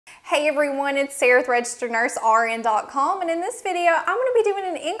Hey everyone, it's Sarah with registerednursern.com, and in this video I'm going to be doing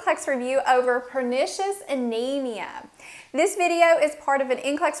an NCLEX review over pernicious anemia. This video is part of an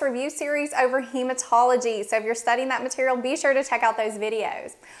NCLEX review series over hematology, so if you're studying that material, be sure to check out those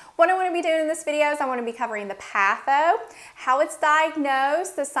videos. What I want to be doing in this video is I want to be covering the patho, how it's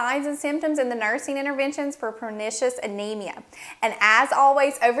diagnosed, the signs and symptoms, and the nursing interventions for pernicious anemia. And as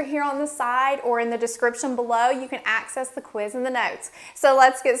always, over here on the side or in the description below, you can access the quiz and the notes. So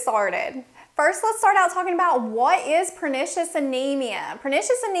let's get started. First, let's start out talking about what is pernicious anemia.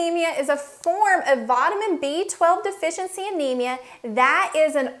 Pernicious anemia is a form of vitamin B12 deficiency anemia that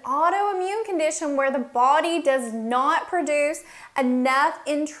is an autoimmune condition where the body does not produce enough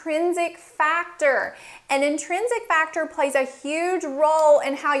intrinsic factor. An intrinsic factor plays a huge role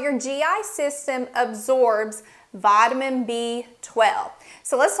in how your GI system absorbs vitamin B12.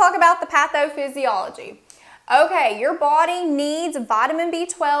 So let's talk about the pathophysiology. Okay, your body needs vitamin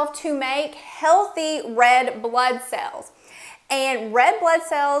B12 to make healthy red blood cells. And red blood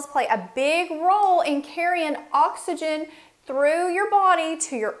cells play a big role in carrying oxygen through your body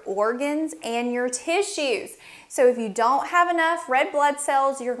to your organs and your tissues. So if you don't have enough red blood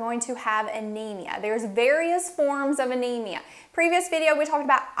cells, you're going to have anemia. There's various forms of anemia. Previous video, we talked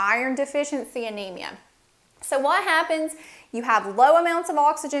about iron deficiency anemia. So what happens? You have low amounts of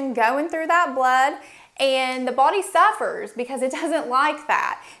oxygen going through that blood, and the body suffers because it doesn't like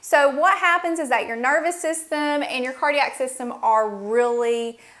that. So what happens is that your nervous system and your cardiac system are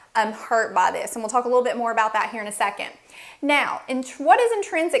really hurt by this, and we'll talk a little bit more about that here in a second. Now, what is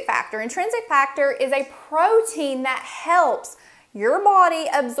intrinsic factor? Intrinsic factor is a protein that helps your body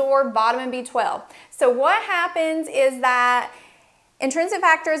absorb vitamin B12. So what happens is that intrinsic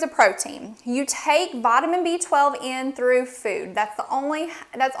factor is a protein. You take vitamin B12 in through food. That's only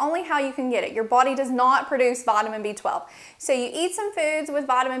how you can get it. Your body does not produce vitamin B12. So you eat some foods with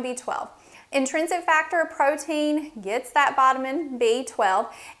vitamin B12. Intrinsic factor, a protein, gets that vitamin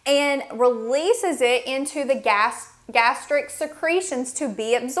B12 and releases it into the gastric secretions to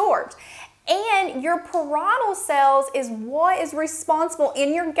be absorbed. And your parietal cells is what is responsible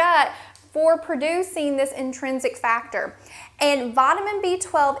in your gut for producing this intrinsic factor. And vitamin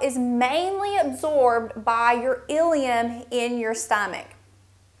B12 is mainly absorbed by your ileum in your stomach.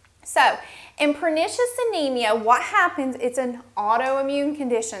 So, in pernicious anemia, what happens, it's an autoimmune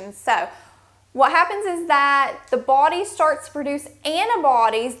condition. So, what happens is that the body starts to produce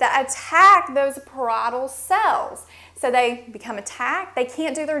antibodies that attack those parietal cells. So they become attacked, they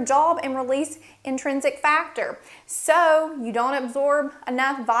can't do their job and release intrinsic factor. So you don't absorb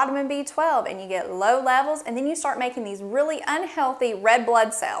enough vitamin B12 and you get low levels, and then you start making these really unhealthy red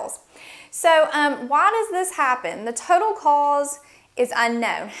blood cells. So why does this happen? The total cause is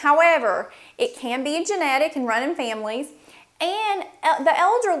unknown. However, it can be genetic and run in families, and the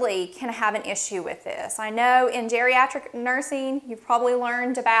elderly can have an issue with this. I know in geriatric nursing, you've probably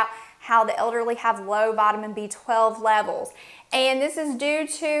learned about how the elderly have low vitamin B12 levels. And this is due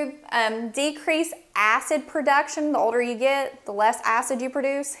to decreased acid production. The older you get, the less acid you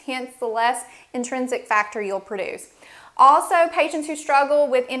produce, hence the less intrinsic factor you'll produce. Also, patients who struggle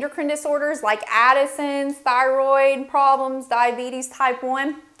with endocrine disorders like Addison's, thyroid problems, diabetes type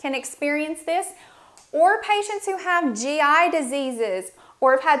 1 can experience this. Or patients who have GI diseases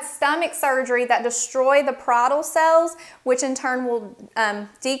or have had stomach surgery that destroy the parietal cells, which in turn will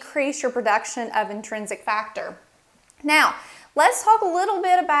decrease your production of intrinsic factor. Now, let's talk a little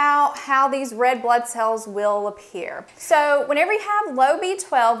bit about how these red blood cells will appear. So whenever you have low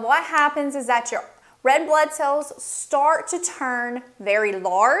B12, what happens is that your red blood cells start to turn very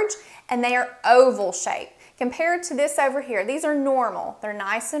large, and they are oval shaped. Compared to this over here, these are normal. They're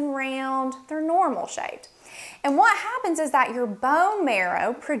nice and round, they're normal shaped. And what happens is that your bone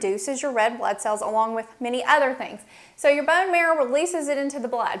marrow produces your red blood cells along with many other things. So your bone marrow releases it into the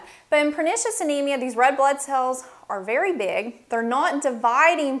blood. But in pernicious anemia, these red blood cells are very big. They're not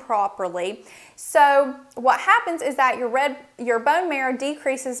dividing properly. So what happens is that your bone marrow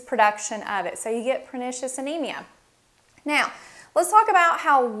decreases production of it. So you get pernicious anemia. Now, let's talk about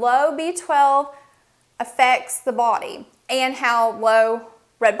how low B12 affects the body and how low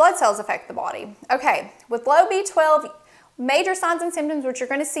red blood cells affect the body. Okay, with low B12, major signs and symptoms, which you're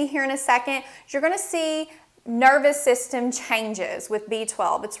going to see here in a second, you're going to see nervous system changes with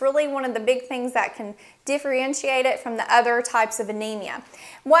B12. It's really one of the big things that can differentiate it from the other types of anemia.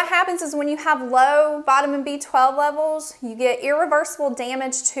 What happens is when you have low vitamin B12 levels, you get irreversible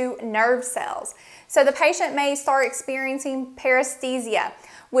damage to nerve cells. So the patient may start experiencing paresthesia,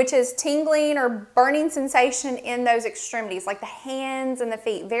 which is tingling or burning sensation in those extremities, like the hands and the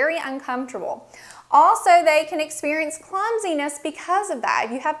feet, very uncomfortable. Also, they can experience clumsiness because of that.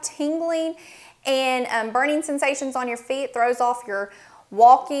 If you have tingling and burning sensations on your feet, it throws off your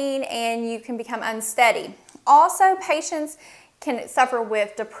walking and you can become unsteady. Also, patients can suffer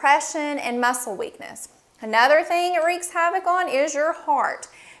with depression and muscle weakness. Another thing it wreaks havoc on is your heart.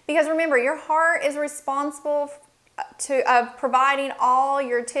 Because remember, your heart is responsible to providing all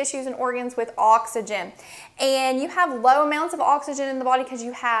your tissues and organs with oxygen. And you have low amounts of oxygen in the body because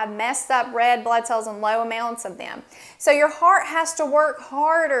you have messed up red blood cells and low amounts of them. So your heart has to work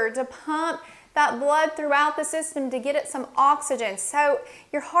harder to pump that blood throughout the system to get it some oxygen. So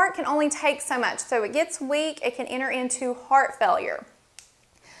your heart can only take so much. So it gets weak, it can enter into heart failure.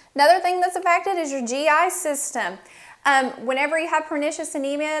 Another thing that's affected is your GI system. Whenever you have pernicious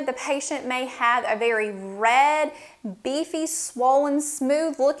anemia, the patient may have a very red, beefy, swollen,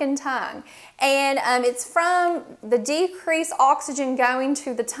 smooth looking tongue. And it's from the decreased oxygen going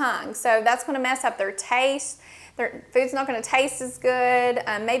to the tongue. So that's going to mess up their taste. Their food's not going to taste as good,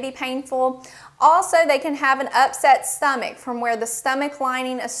 may be painful. Also, they can have an upset stomach from where the stomach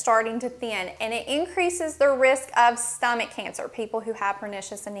lining is starting to thin, and it increases their risk of stomach cancer, people who have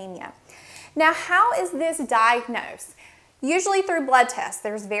pernicious anemia. Now, how is this diagnosed? Usually through blood tests.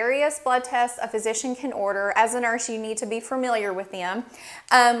 There's various blood tests a physician can order. As a nurse, you need to be familiar with them.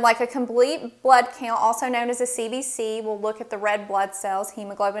 Like a complete blood count, also known as a CBC, will look at the red blood cells,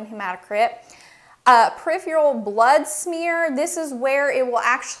 hemoglobin, hematocrit. Peripheral blood smear, this is where it will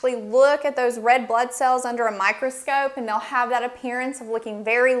actually look at those red blood cells under a microscope, and they'll have that appearance of looking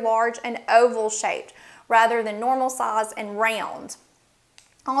very large and oval shaped rather than normal size and round.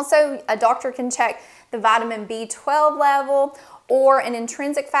 Also, a doctor can check the vitamin B12 level or an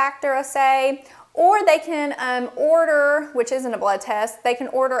intrinsic factor assay, or they can order, which isn't a blood test, they can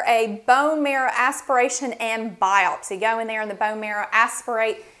order a bone marrow aspiration and biopsy. Go in there in the bone marrow,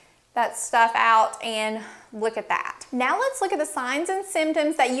 aspirate that stuff out and look at that. Now let's look at the signs and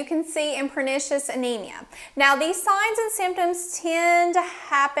symptoms that you can see in pernicious anemia. Now these signs and symptoms tend to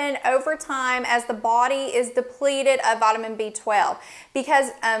happen over time as the body is depleted of vitamin B12, because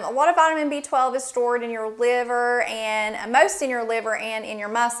a lot of vitamin B12 is stored in your liver, and most in your liver and in your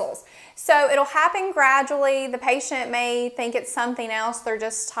muscles. So it'll happen gradually. The patient may think it's something else, they're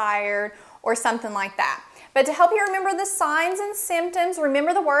just tired or something like that. But to help you remember the signs and symptoms,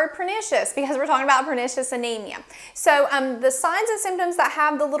 remember the word pernicious, because we're talking about pernicious anemia. So the signs and symptoms that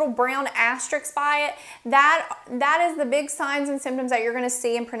have the little brown asterisk by it, that is the big signs and symptoms that you're going to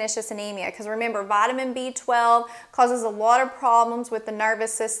see in pernicious anemia. Because remember, vitamin B12 causes a lot of problems with the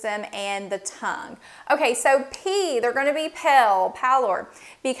nervous system and the tongue. Okay, so P, they're going to be pallor,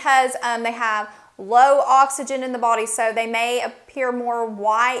 because they have low oxygen in the body, so they may appear more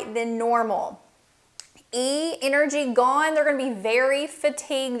white than normal. E, energy gone, they're going to be very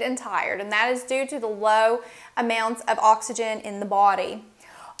fatigued and tired, and that is due to the low amounts of oxygen in the body.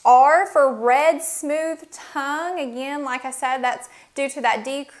 R, for red, smooth tongue, again, like I said, that's due to that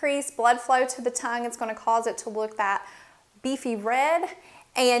decreased blood flow to the tongue. It's going to cause it to look that beefy red.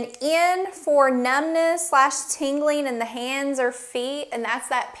 And N, for numbness / tingling in the hands or feet, and that's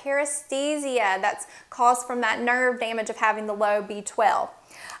that paresthesia that's caused from that nerve damage of having the low B12.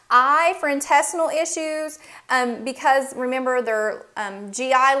 I, for intestinal issues, because remember their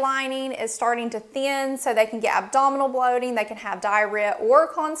GI lining is starting to thin, so they can get abdominal bloating, they can have diarrhea or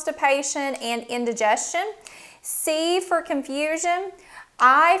constipation and indigestion. C, for confusion.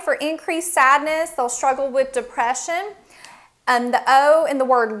 I, for increased sadness, they'll struggle with depression. The O in the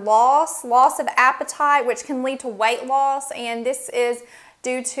word loss of appetite, which can lead to weight loss, and this is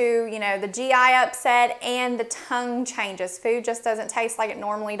due to, you know, the GI upset and the tongue changes. Food just doesn't taste like it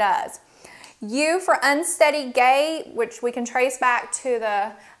normally does. U, for unsteady gait, which we can trace back to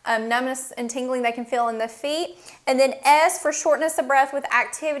the numbness and tingling they can feel in the feet. And then S, for shortness of breath with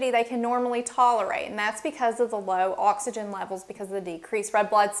activity they can normally tolerate, and that's because of the low oxygen levels because of the decreased red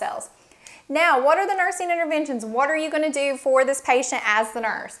blood cells. Now, what are the nursing interventions? What are you going to do for this patient as the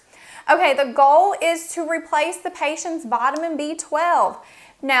nurse? Okay, the goal is to replace the patient's vitamin B12.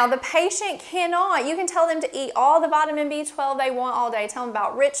 Now, the patient cannot, you can tell them to eat all the vitamin B12 they want all day. Tell them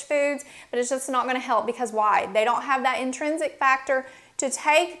about rich foods, but it's just not going to help, because why? They don't have that intrinsic factor to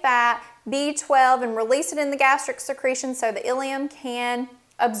take that B12 and release it in the gastric secretion so the ileum can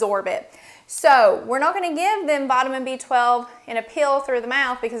absorb it. So we're not going to give them vitamin B12 in a pill through the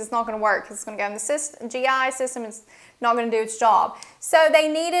mouth, because it's not going to work, because it's going to go in the GI system. It's not going to do its job. So they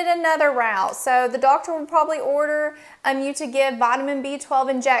needed another route. So the doctor will probably order you to give vitamin B12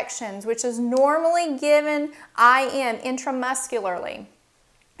 injections, which is normally given IM, intramuscularly.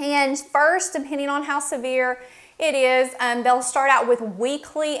 And first, depending on how severe It is. They'll start out with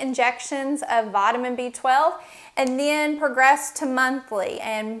weekly injections of vitamin B12 and then progress to monthly.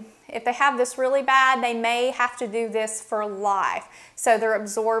 And if they have this really bad, they may have to do this for life. So they're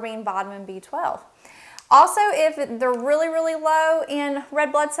absorbing vitamin B12. Also, if they're really, really low in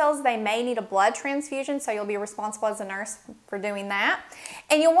red blood cells, they may need a blood transfusion, so you'll be responsible as a nurse for doing that.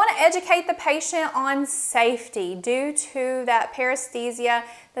 And you'll want to educate the patient on safety due to that paresthesia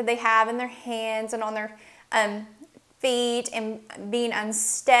that they have in their hands and on their feet and being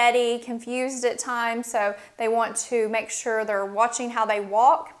unsteady, confused at times, so they want to make sure they're watching how they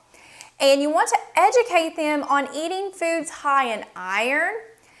walk. And you want to educate them on eating foods high in iron,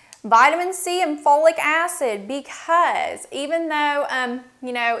 vitamin C and folic acid, because even though,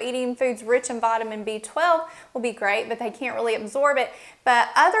 you know, eating foods rich in vitamin B12 will be great, but they can't really absorb it. But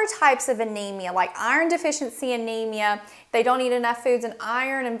other types of anemia, like iron deficiency anemia, they don't eat enough foods in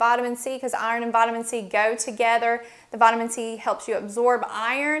iron and vitamin C, because iron and vitamin C go together. The vitamin C helps you absorb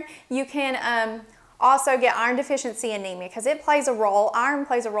iron. You can also get iron deficiency anemia because it plays a role, iron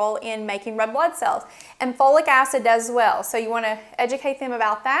plays a role in making red blood cells, and folic acid does as well. So you want to educate them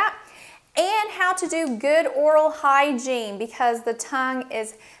about that and how to do good oral hygiene because the tongue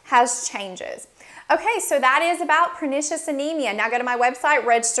has changes. Okay, so that is about pernicious anemia. Now go to my website,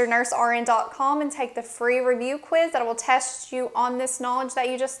 registerednursern.com, and take the free review quiz that will test you on this knowledge that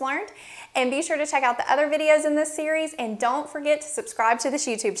you just learned. And be sure to check out the other videos in this series, and don't forget to subscribe to this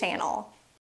YouTube channel.